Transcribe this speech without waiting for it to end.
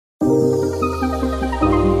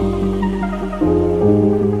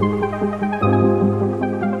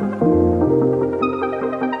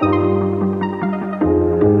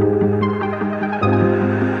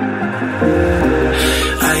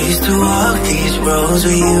these roads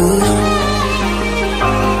with you.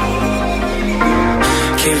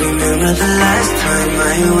 Can't remember the last time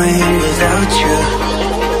I went without you.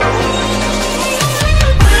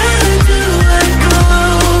 Where do I go?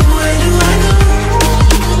 Where do I go?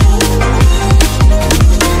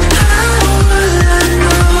 How will I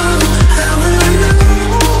know? How will I know?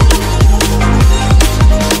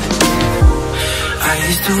 I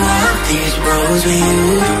used to walk these roads with you.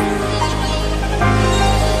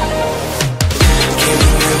 Can't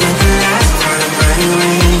remember the last time I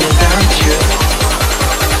went without you.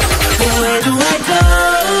 Where do I go?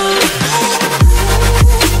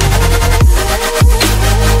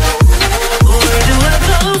 Where do I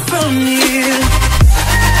go from here?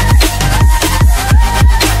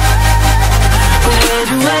 Where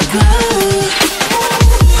do I go?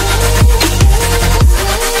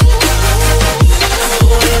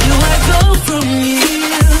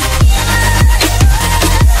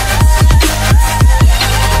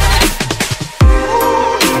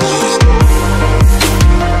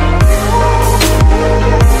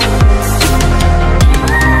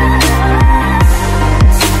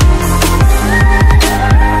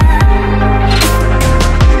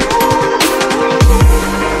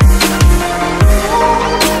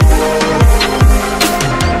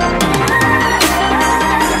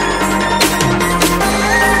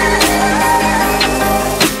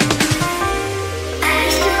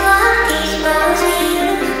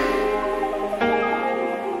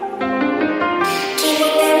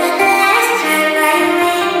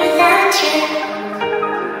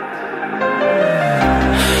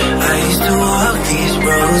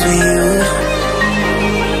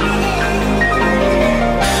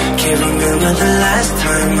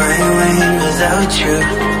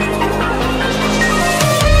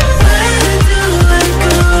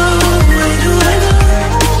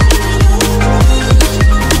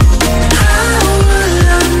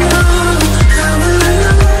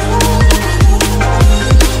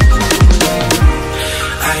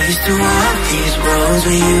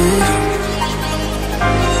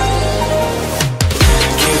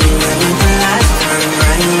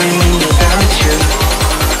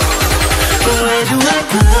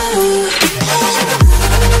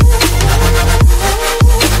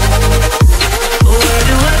 Where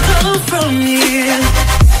do I go from here?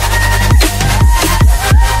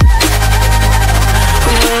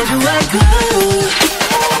 Where do I go?